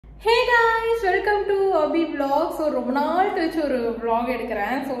Hey guys, welcome to Abiivlogz. So ரொம்ப நாள் கழிச்சு ஒரு vlog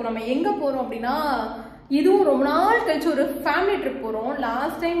எடுக்கிறேன். So நம்ம எங்க போறோம் அப்படினா இதுவும் ரொம்ப நாள் கழிச்சு ஒரு ஃபேமிலி ட்ரிப் போறோம்.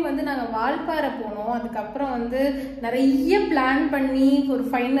 லாஸ்ட் டைம் வந்து நாங்க வால்பாறை போனோம். அதுக்கு அப்புறம் வந்து நிறைய பிளான் பண்ணி ஒரு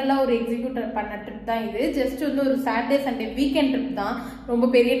ஃபைனலா ஒரு எக்ஸிக்யூட் பண்ண ட்ரிப் தான் இது. ஜஸ்ட் வந்து ஒரு சாட்டர்டே சண்டே வீக்கெண்ட் ட்ரிப் தான். ரொம்ப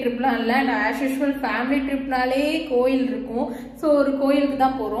பெரிய ட்ரிப்லாம் இல்லை. அண்ட் ஆஸ் யூஷுவல் ஃபேமிலி ட்ரிப்னாலே கோயில் இருக்கும். ஸோ ஒரு கோயிலுக்கு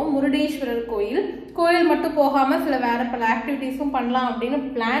தான் போறோம். முருடேஸ்வரர் கோயில். கோயில் மட்டும் போகாம சில வேற பல ஆக்டிவிட்டிஸும் பண்ணலாம் அப்படின்னு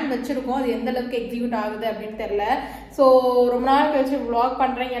பிளான் வச்சிருக்கோம். அது எந்த அளவுக்கு எக்ஸிக்யூட் ஆகுது அப்படின்னு தெரியல. ஸோ ரொம்ப நாள் கழிச்சு vlog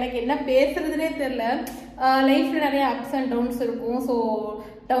பண்றேன். எனக்கு என்ன பேசுறதுனே தெரியல. லைஃப்ல நிறைய அப்ஸ் அண்ட் டவுன்ஸ் இருக்கும். ஸோ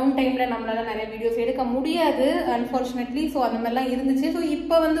டவுன் டைம்ல நம்மளால நிறைய வீடியோஸ் எடுக்க முடியாது அன்பார்ச்சுனேட்லி. ஸோ அந்த மாதிரிலாம் இருந்துச்சு. ஸோ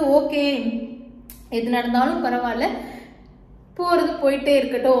இப்போ வந்து ஓகே, எது நடந்தாலும் பரவாயில்ல, போகிறது போயிட்டே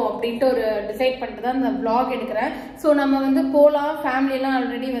இருக்கட்டும் அப்படின்ட்டு ஒரு டிசைட் பண்ணிட்டு தான் இந்த vlog எடுக்கிறேன். ஸோ நம்ம வந்து போகலாம். ஃபேமிலியெல்லாம்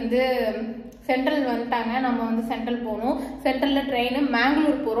ஆல்ரெடி வந்து சென்ட்ரல் வந்துட்டாங்க. நம்ம வந்து சென்ட்ரல் போகணும். சென்ட்ரலில் ட்ரெயின்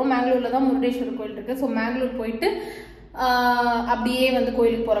மேங்களூர் போகிறோம். மேங்களூரில் தான் முருடேஸ்வரர் கோயில் இருக்குது. ஸோ மேங்களூர் போயிட்டு அப்படியே வந்து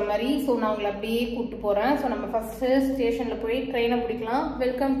கோயிலுக்கு போகிற மாதிரி. ஸோ நான் உங்களை அப்படியே கூப்பிட்டு போகிறேன். ஸோ நம்ம ஃபஸ்ட்டு ஸ்டேஷனில் போய் ட்ரெயினை பிடிக்கலாம்.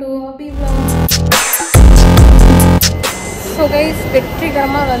 Welcome to அபிவ்லாக்ஸ். ஸோ கைஸ்,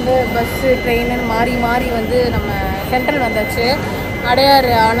 வெற்றிகரமாக வந்து பஸ்ஸு ட்ரெயின்னு மாறி மாறி வந்து நம்ம சென்ட்ரல் வந்தாச்சு. அடையார்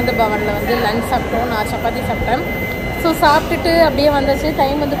ஆனந்த பவனில் வந்து லஞ்ச் சாப்பிட்டோம். நான் சப்பாத்தி சாப்பிட்டேன். ஸோ சாப்பிட்டுட்டு அப்படியே வந்தாச்சு.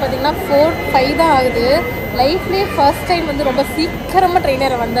 டைம் வந்து பார்த்திங்கன்னா 4:05 தான் ஆகுது. லைஃப்லேயே ஃபர்ஸ்ட் டைம் வந்து ரொம்ப சீக்கிரமாக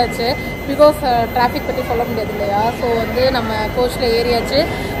ட்ரெயினரை வந்தாச்சு. பிகாஸ் டிராஃபிக் பற்றி சொல்ல முடியாது இல்லையா. ஸோ வந்து நம்ம கோச்சில் ஏறியாச்சு.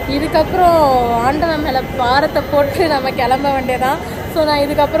 இதுக்கப்புறம் ஆண்டவன் மேலே பாரத்தை போட்டு நம்ம கிளம்ப வேண்டியதான். ஸோ நான்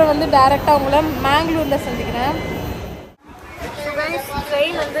இதுக்கப்புறம் வந்து டைரெக்டாக உங்களை மேங்களூரில் சந்திக்கிறேன்.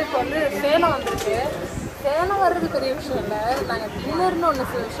 ட்ரெயின் வந்து இப்போ வந்து சேலம் வந்துருக்கு. சேலம் வர்றது பெரிய விஷயம் இல்லை. நாங்கள் டின்னர்னு ஒன்று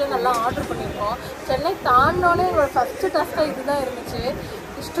சில விஷயங்கள்லாம் ஆர்டர் பண்ணியிருக்கோம். சென்னை தாண்டோன்னே எங்களோட ஃபஸ்ட்டு டஸ்ட்டாக இதுதான் இருந்துச்சு.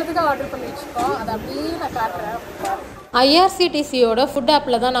 இஷ்டத்துக்கு ஆர்டர் பண்ணி வச்சுருக்கோம். அதை அப்படியே நான் காட்டுறேன். ஐஆர்சிடிசியோட ஃபுட்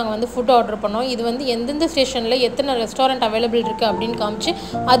ஆப்பில் தான் நாங்கள் வந்து ஃபுட் ஆர்டர் பண்ணோம். இது வந்து எந்தெந்த ஸ்டேஷனில் எத்தனை ரெஸ்டாரண்ட் அவைலபிள் இருக்குது அப்படின்னு காமிச்சு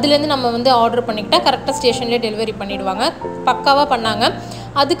அதுலேருந்து நம்ம வந்து ஆர்டர் பண்ணிக்கிட்டால் கரெக்டாக ஸ்டேஷன்லேயே டெலிவரி பண்ணிவிடுவாங்க. பக்காவாக பண்ணாங்க.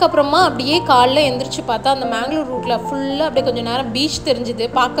 அதுக்கப்புறமா அப்படியே காலைல எந்திரிச்சு பார்த்தா அந்த மேங்களூர் ரூட்டில் ஃபுல்லாக அப்படியே கொஞ்சம் நேரம் பீச் தெரிஞ்சுது.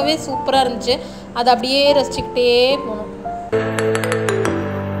 பார்க்கவே சூப்பராக இருந்துச்சு. அதை அப்படியே ரசிச்சுக்கிட்டே போனோம்.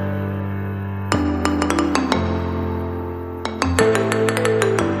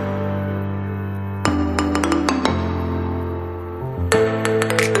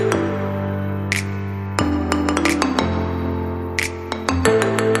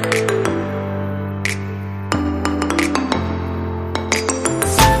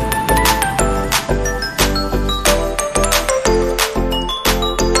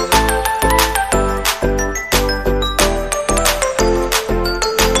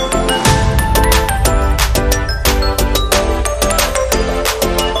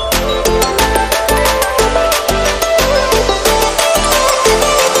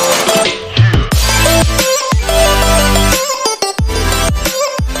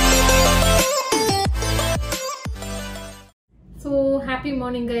 Happy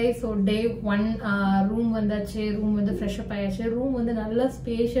morning guys. So day 1 room வந்தாச்சு. ரூம் வந்து ஃப்ரெஷ்அப் ஆயாச்சு. ரூம் வந்து நல்லா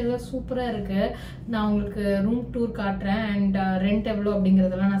ஸ்பேஷியஸாக சூப்பராக இருக்குது. நான் உங்களுக்கு ரூம் டூர் காட்டுறேன். அண்ட் ரெண்ட் எவ்வளோ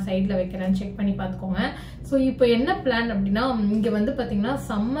அப்படிங்கிறதெல்லாம் நான் சைடில் வைக்கிறேன். செக் பண்ணி பார்த்துக்கோங்க. ஸோ இப்போ என்ன பிளான் அப்படின்னா, இங்கே வந்து பார்த்தீங்கன்னா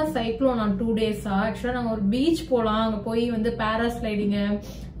சம்மர் சைக்ளோன் நான் 2 டேஸாக ஆக்சுவலாக நாங்கள் ஒரு பீச் போகலாம். அங்கே போய் வந்து பேராஸ்லைடிங்கு,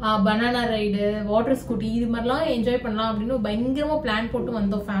 பனானா ரைடு, வாட்டர் ஸ்கூட்டி இது மாதிரிலாம் என்ஜாய் பண்ணலாம் அப்படின்னு பயங்கரமாக பிளான் போட்டு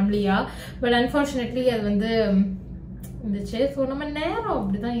வந்தோம் ஃபேமிலியாக. பட் அன்ஃபார்ச்சுனேட்லி அது வந்து இருந்துச்சு. ஸோ நம்ம நேரம்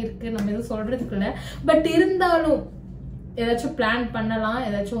அப்படிதான் இருக்கு. நம்ம எதுவும் சொல்றதுக்கு இல்லை. பட் இருந்தாலும் ஏதாச்சும் பிளான் பண்ணலாம்,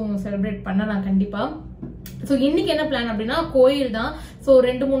 ஏதாச்சும் செலிப்ரேட் பண்ணலாம் கண்டிப்பா. ஸோ இன்னைக்கு என்ன பிளான் அப்படின்னா கோயில் தான். ஸோ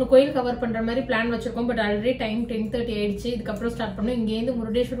 2-3 கோயில் கவர் பண்ற மாதிரி பிளான் வச்சிருக்கோம். பட் ஆல்ரெடி டைம் 10:30 ஆயிடுச்சு. இதுக்கப்புறம் ஸ்டார்ட் பண்ணோம். இங்கேருந்து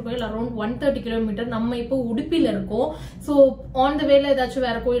முருடேஸ்வரர் கோயில் அரௌண்ட் 130 கிலோமீட்டர். நம்ம இப்போ உடுப்பில இருக்கோம். ஸோ ஆன் த வேல ஏதாச்சும்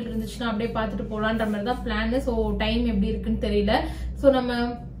வேற கோயில் இருந்துச்சுன்னா அப்படியே பார்த்துட்டு போலான்ற மாதிரி தான் பிளான். ஸோ டைம் எப்படி இருக்குன்னு தெரியல. ஸோ நம்ம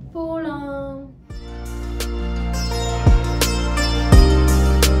போலாம்.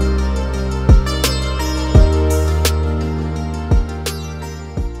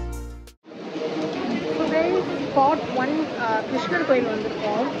 ஸ்பாட் 1 கிருஷ்ணர் கோயில்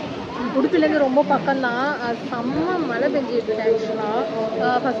வந்திருக்கோம். உடுப்பிலேருந்து ரொம்ப பக்கம்தான். செம்ம மழை பெஞ்சிட்டு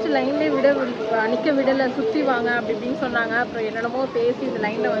ஆக்சுவலாக. ஃபஸ்ட்டு லைன்லேயே நிற்க விடலை, சுற்றி வாங்க அப்படி இப்படின்னு சொன்னாங்க. அப்புறம் என்னென்னமோ பேசி இந்த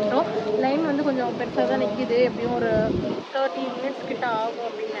லைனில் வந்துட்டோம். லைன் வந்து கொஞ்சம் பெருசாக தான் நிற்கிது. எப்படியும் ஒரு 30 மினிட்ஸ் கிட்ட ஆகும்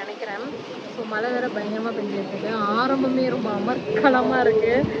அப்படின்னு நினைக்கிறேன். ஸோ மழை வேறு பயங்கரமாக பெஞ்சிட்டு இருக்குது. ஆரம்பமே ரொம்ப அமர்க்கலமாக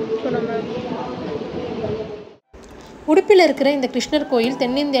இருக்குது. ஸோ நம்ம உடுப்பில் இருக்கிற இந்த கிருஷ்ணர் கோயில்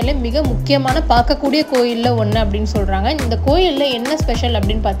தென்னிந்தியாவிலே மிக முக்கியமான பார்க்கக்கூடிய கோயிலில் ஒன்று அப்படின்னு சொல்கிறாங்க. இந்த கோயிலில் என்ன ஸ்பெஷல்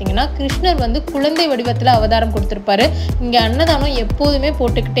அப்படின்னு பார்த்தீங்கன்னா, கிருஷ்ணர் வந்து குழந்தை வடிவத்தில் அவதாரம் கொடுத்துருப்பாரு. இங்கே அன்னதானம் எப்போதுமே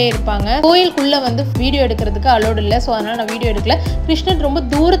போட்டுக்கிட்டே இருப்பாங்க. கோயிலுக்குள்ளே வந்து வீடியோ எடுக்கிறதுக்கு அலோடு இல்லை. ஸோ அதனால் நான் வீடியோ எடுக்கல. கிருஷ்ணர் ரொம்ப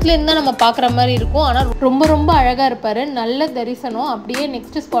தூரத்துலேருந்து தான் நம்ம பார்க்குற மாதிரி இருக்கும். ஆனால் ரொம்ப ரொம்ப அழகாக இருப்பார். நல்ல தரிசனம். அப்படியே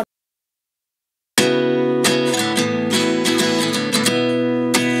next spot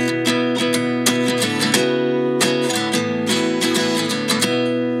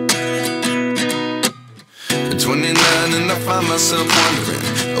and I find myself wondering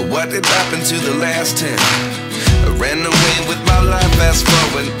what did happen to the last 10. I ran away with my life, fast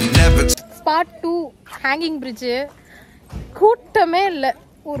forward, never. Part 2 hanging bridge. கூட்டமே இல்லை.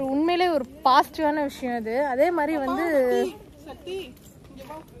 ஒரு உண்மையிலே ஒரு பாசிட்டிவான விஷயம் இது. அதே மாதிரி வந்து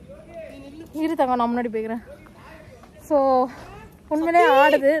இருத்தாங்க, நான் முன்னாடி போய்க்கிறேன். ஸோ உண்மையிலே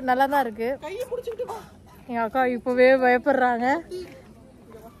ஆடுது, நல்லா தான் இருக்கு. என் அக்கா இப்போவே பயப்படுறாங்க.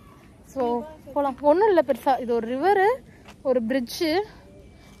 ஸோ போகலாம். ஒன்றும் இல்லை பெருசாக. இது ஒரு ரிவரு, ஒரு பிரிட்ஜு,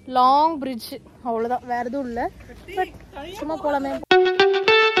 லாங் பிரிட்ஜு, அவ்வளோதான். வேறு எதுவும் இல்லை. பட் சும்மா போகலாமே.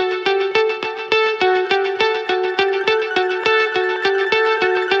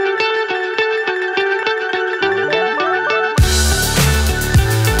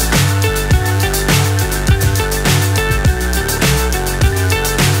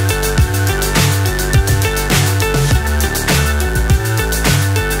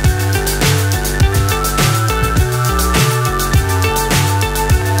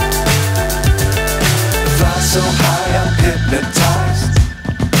 So high I'm hypnotized.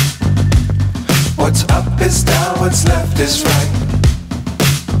 What's up is down, what's left is right.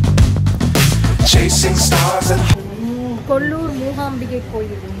 Chasing stars and Kollur Mookambika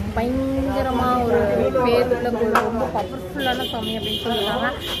கோயில் பயங்கரமாக ஒரு பேருள்ள கோயில், ரொம்ப பவர்ஃபுல்லான சாமி அப்படின்னு சொல்லிட்டாங்க.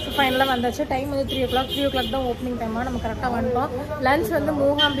 ஸோ ஃபைனலாக வந்தாச்சு. டைம் வந்து 3 o'clock தான் ஓப்பனிங் டைமாக. நம்ம கரெக்டாக வந்துட்டோம். லன்ச் வந்து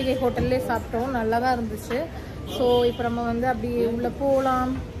மூகாம்பிகை ஹோட்டல்லே சாப்பிட்டோம். நல்லா தான் இருந்துச்சு. ஸோ இப்போ நம்ம வந்து அப்படி உள்ளே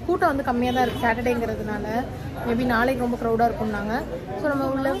போகலாம். கூட்டம் வந்து கம்மியாக தான் இருக்குது சாட்டர்டேங்கிறதுனால. மேபி நாளைக்கு ரொம்ப க்ரௌடாக இருக்கும்னாங்க. ஸோ நம்ம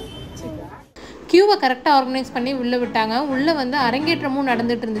உள்ளே க்யூவை கரெக்டாக ஆர்கனைஸ் பண்ணி உள்ளே விட்டாங்க. உள்ளே வந்து அரங்கேற்றமும்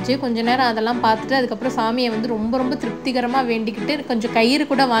நடந்துகிட்டு இருந்துச்சு. கொஞ்சம் நேரம் அதெல்லாம் பார்த்துட்டு அதுக்கப்புறம் சாமியை வந்து ரொம்ப ரொம்ப திருப்திகரமாக வேண்டிக்கிட்டு கொஞ்சம் கயிறு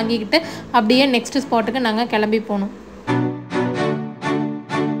கூட வாங்கிக்கிட்டு அப்படியே நெக்ஸ்ட் ஸ்பாட்டுக்கு நாங்கள் கிளம்பி போனோம்.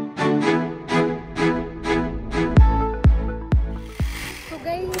 So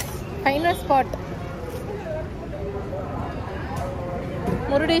guys, final spot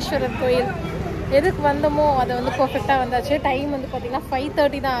Murudeswarar கோயில். எதுக்கு வந்தோமோ அதை வந்து பர்ஃபெக்டாக வந்தாச்சு. டைம் வந்து பார்த்திங்கன்னா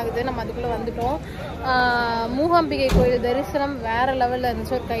 5:30 தான் ஆகுது. நம்ம அதுக்குள்ளே வந்துட்டோம். மூகாம்பிகை கோயில் தரிசனம் வேறு லெவலில்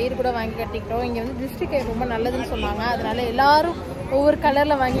இருந்துச்சு. ஒரு கயிறு கூட வாங்கி கட்டிக்கிட்டோம். இங்கே வந்து டிஸ்ட்ரிக்ட் கயிறு ரொம்ப நல்லதுன்னு சொன்னாங்க. அதனால் எல்லோரும் ஒவ்வொரு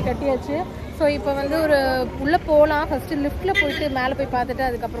கலரில் வாங்கி கட்டியாச்சு. ஸோ இப்போ வந்து ஒரு உள்ளே போகலாம். ஃபஸ்ட்டு லிஃப்ட்டில் போயிட்டு மேலே போய் பார்த்துட்டு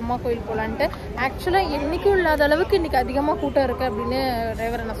அதுக்கப்புறமா கோயில் போகலான்ட்டு. ஆக்சுவலாக என்றைக்கும் இல்லாத அளவுக்கு இன்றைக்கி அதிகமாக கூட்டம் இருக்குது அப்படின்னு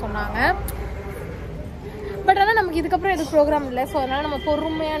டிரைவர் என்ன சொன்னாங்க. பட் ஆனால் நமக்கு இதுக்கப்புறம் எதுவும் ப்ரோக்ராம் இல்லை. ஸோ அதனால் நம்ம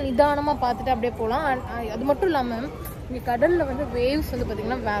பொறுமையாக நிதானமாக பார்த்துட்டு அப்படியே போகலாம். அது மட்டும் இல்லாமல் இங்கே கடலில் வந்து வேவ்ஸ் வந்து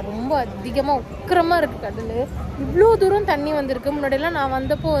பார்த்திங்கன்னா ரொம்ப அதிகமாக உக்கிரமாக இருக்குது கடல். இவ்வளோ தூரம் தண்ணி வந்திருக்கு. முன்னாடியெல்லாம் நான்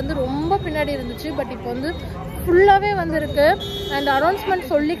வந்தப்போ வந்து ரொம்ப பின்னாடி இருந்துச்சு. பட் இப்போ வந்து ஃபுல்லாகவே வந்துருக்கு. அண்ட் அனௌன்ஸ்மெண்ட்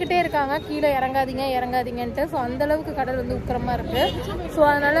சொல்லிக்கிட்டே இருக்காங்க, கீழே இறங்காதீங்க இறங்காதீங்கன்ட்டு. ஸோ அந்தளவுக்கு கடல் வந்து உக்கிரமாக இருக்குது. ஸோ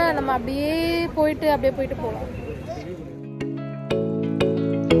அதனால் நம்ம அப்படியே போயிட்டு போகலாம்.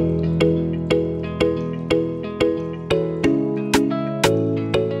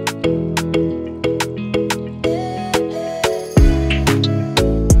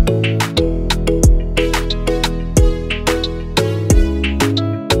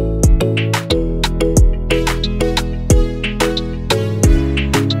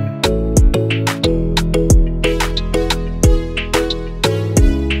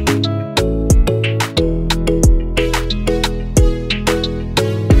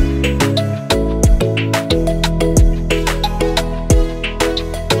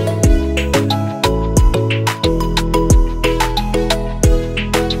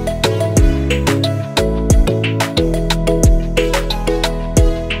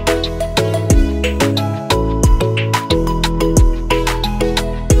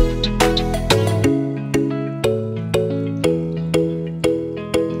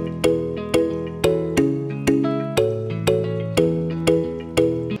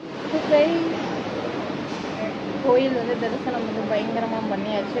 கோயில் வந்து தரிசனம் வந்து பயங்கரமாக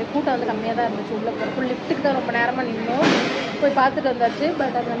பண்ணியாச்சு. கூட்டம் வந்து கம்மியாக தான் இருந்துச்சு. உள்ளே போகிறப்போ லிஃப்ட்டுக்கு தான் ரொம்ப நேரமாக நின்னோம். போய் பார்த்துட்டு வந்தாச்சு.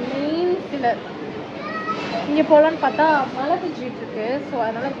 பட் அந்த மெயின் சிலர் இங்கே போகலான்னு பார்த்தா மழை பெஞ்சிட்டு இருக்கு. ஸோ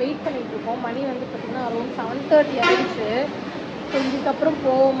அதனால் வெயிட் பண்ணிகிட்டு இருக்கோம். மணி வந்து பார்த்திங்கன்னா அரௌண்ட் 7:30 ஆகிடுச்சு. ஸோ இதுக்கப்புறம்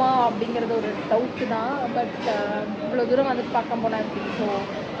போவோமா அப்படிங்கிறது ஒரு டவுட்டு தான். பட் இவ்வளோ தூரம் வந்து பார்க்க போனால் இருக்கு. ஸோ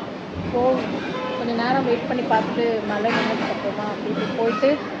கொஞ்சம் நேரம் வெயிட் பண்ணி பார்த்துட்டு மழை நினைச்சு அப்புறமா அப்படி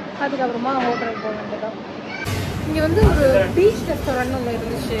போயிட்டு அதுக்கப்புறமா ஹோட்டலுக்கு போக வேண்டியதான். இங்கே வந்து ஒரு பீச் ரெஸ்டாரண்ட் ஒன்று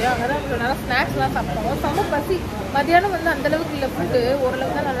இருந்துச்சு. அங்கே தான் நல்லா ஸ்நாக்ஸ்லாம் சாப்பிட்டோம். செம்ம பசி. மத்தியானம் வந்து அந்தளவுக்கு இல்லை ஃபுட்டு,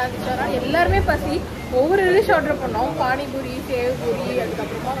 ஓரளவு தான் நல்லா இருந்துச்சு. ஆனால் எல்லாருமே பசி. ஒவ்வொரு டிஷ் ஆர்டர் பண்ணோம். பானிபூரி, சேவ் பூரி,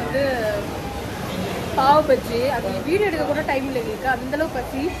 அதுக்கப்புறமா வந்து பாவ் பஜ்ஜி. அது வீடியோ எடுக்க கூட டைம் இல்லை எங்களுக்கு, அந்தளவு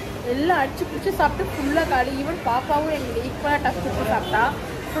பசி. எல்லாம் அடிச்சு பிடிச்சி சாப்பிட்டு ஃபுல்லாக காலி. ஈவன் பாப்பாவும் எங்களுக்கு ஈக்குவலாக டச் பிடிச்சி சாப்பிட்டா.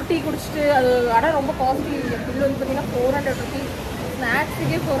 அப்புறம் டீ குடிச்சிட்டு அது ஆனால் ரொம்ப காஸ்ட்லி. என் பில்லு வந்து பார்த்தீங்கன்னா 400 rupees.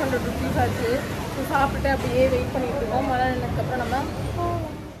 ஸ்நாக்ஸுக்கே 400 rupees ஆச்சு. ஸோ சாப்பிட்டு அப்படியே வெயிட் பண்ணிட்டு இருக்கோம். மழை நினைக்கப்புறம் நம்ம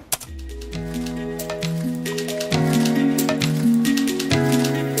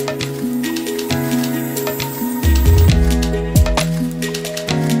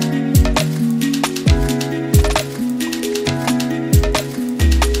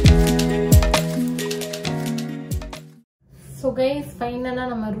ஸோ கைஸ் ஃபைனலாக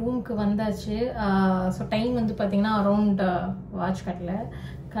நம்ம ரூமுக்கு வந்தாச்சு. ஸோ டைம் வந்து பார்த்தீங்கன்னா அரௌண்ட் வாட்ச்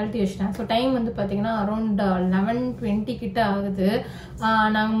கழட்டி வச்சிட்டேன். ஸோ டைம் வந்து பார்த்தீங்கன்னா அரௌண்ட் 11:20 கிட்ட ஆகுது.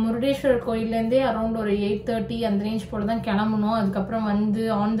 நாங்கள் முருடேஸ்வரர் கோயிலேருந்தே அரௌண்ட் ஒரு 8:30 அந்த ரேஞ்ச் போல தான் கிளம்பணும். அதுக்கப்புறம் வந்து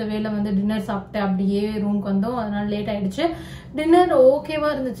ஆன் த வேல வந்து டின்னர் சாப்பிட்டு அப்படியே ரூமுக்கு வந்தோம். அதனால லேட் ஆகிடுச்சு. டின்னர்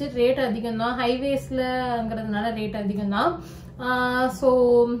ஓகேவாக இருந்துச்சு. ரேட் அதிகம் தான், ஹைவேஸ்லங்கிறதுனால ரேட் அதிகம் தான். ஸோ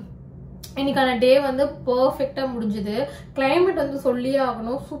இன்னைக்கான டே வந்து பர்ஃபெக்டாக முடிஞ்சுது. கிளைமேட் வந்து சொல்லியே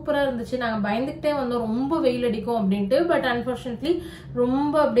ஆகணும், சூப்பராக இருந்துச்சு. நாங்கள் பயந்துக்கிட்டே வந்தோம் ரொம்ப வெயில் அடிக்கும் அப்படின்ட்டு. பட் அன்ஃபார்ச்சுனேட்லி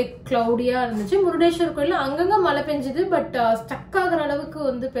ரொம்ப அப்படியே க்ளவுடியாக இருந்துச்சு. முருடேஸ்வரர் கோயில் அங்கங்கே மழை பெஞ்சுது. பட் ஸ்டக் ஆகிற அளவுக்கு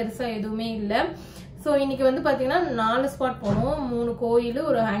வந்து பெருசாக எதுவுமே இல்லை. ஸோ இன்னைக்கு வந்து பார்த்தீங்கன்னா 4 ஸ்பாட் போனோம். 3 கோயில்,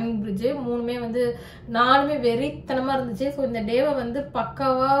 ஒரு ஹேங்கிங் பிரிட்ஜு. 3மே வந்து 4மே வெறித்தனமாக இருந்துச்சு. ஸோ இந்த டேவை வந்து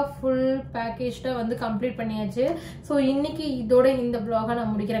பக்காவாக ஃபுல் பேக்கேஜாக வந்து கம்ப்ளீட் பண்ணியாச்சு. ஸோ இன்னைக்கு இதோட இந்த வ்ளாகை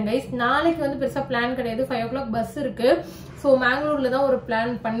நான் முடிக்கிறேன் கைஸ். நாளைக்கு வந்து பெருசாக பிளான் கிடையாது. 5 o'clock பஸ் இருக்கு. ஸோ மேங்களூர்ல தான் ஒரு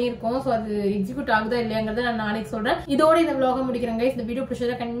பிளான் பண்ணியிருக்கோம். ஸோ அது எக்ஸிக்யூட் ஆகுதா இல்லையாங்கிறத நான் நாளைக்கு சொல்றேன். இதோட இந்த வ்ளாகை முடிக்கிறேன் கைஸ். இந்த வீடியோ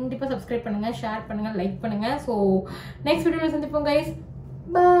பிடிச்சதா கண்டிப்பாக சப்ஸ்கிரைப் பண்ணுங்க, ஷேர் பண்ணுங்க, லைக் பண்ணுங்க. ஸோ நெக்ஸ்ட் வீடியோவில் சந்திப்போம் கைஸ்.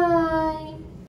 பாய்.